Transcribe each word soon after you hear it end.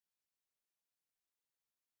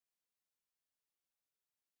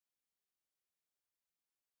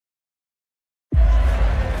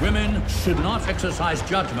women should not exercise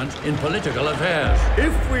judgment in political affairs.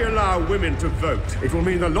 If we allow women to vote, it will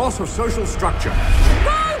mean the loss of social structure.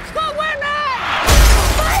 Vote for women!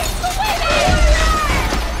 Fight for women!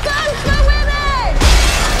 Vote for women!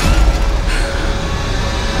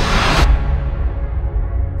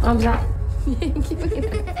 Arms up.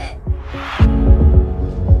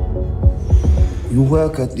 You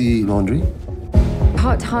work at the laundry?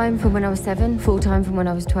 Part-time from when I was 7, full-time from when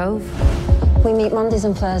I was 12. We meet Mondays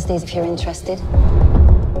and Thursdays if you're interested.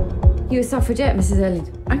 You a suffragette, Mrs. Elliot?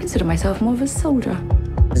 I consider myself more of a soldier.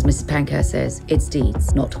 As Mrs. Pankhurst says, it's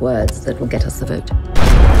deeds, not words, that will get us the vote.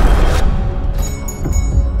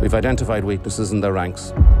 We've identified weaknesses in their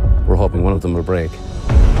ranks. We're hoping one of them will break.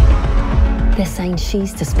 They're saying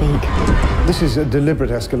she's to speak. This is a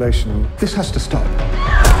deliberate escalation. This has to stop.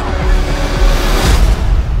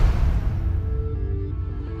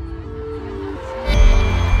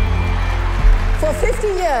 For 50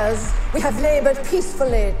 years, we have laboured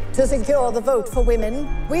peacefully to secure the vote for women.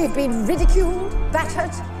 We've been ridiculed,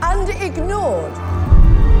 battered, and ignored.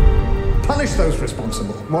 Punish those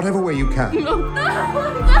responsible, whatever way you can. Mama!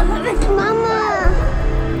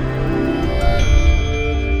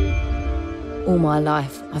 All my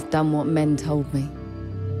life, I've done what men told me.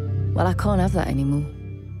 Well, I can't have that anymore.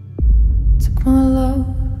 Took my love,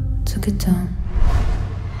 took it down.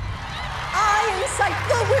 I incite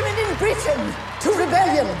the women in Britain to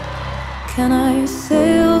rebellion. Can I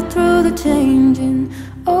sail through the changing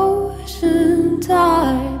ocean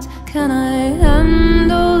tides? Can I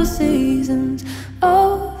handle the seasons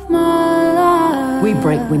of my life? We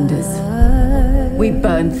break windows. We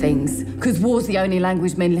burn things, because war's the only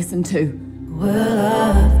language men listen to. Well,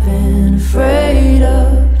 I've been afraid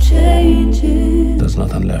of changing. There's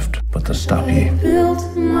nothing left but to stop you.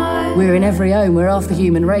 We're in every home. We're half the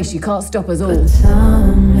human race. You can't stop us all.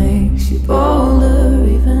 Time makes you bolder,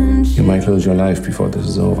 even You might lose your life before this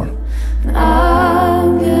is over.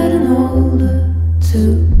 I'm getting older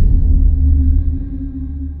too.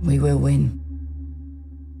 We will win.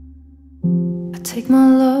 I take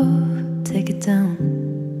my love, take it down.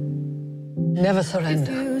 Never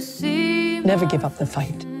surrender. Never give up the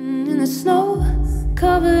fight. In the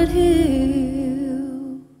snow-covered hills.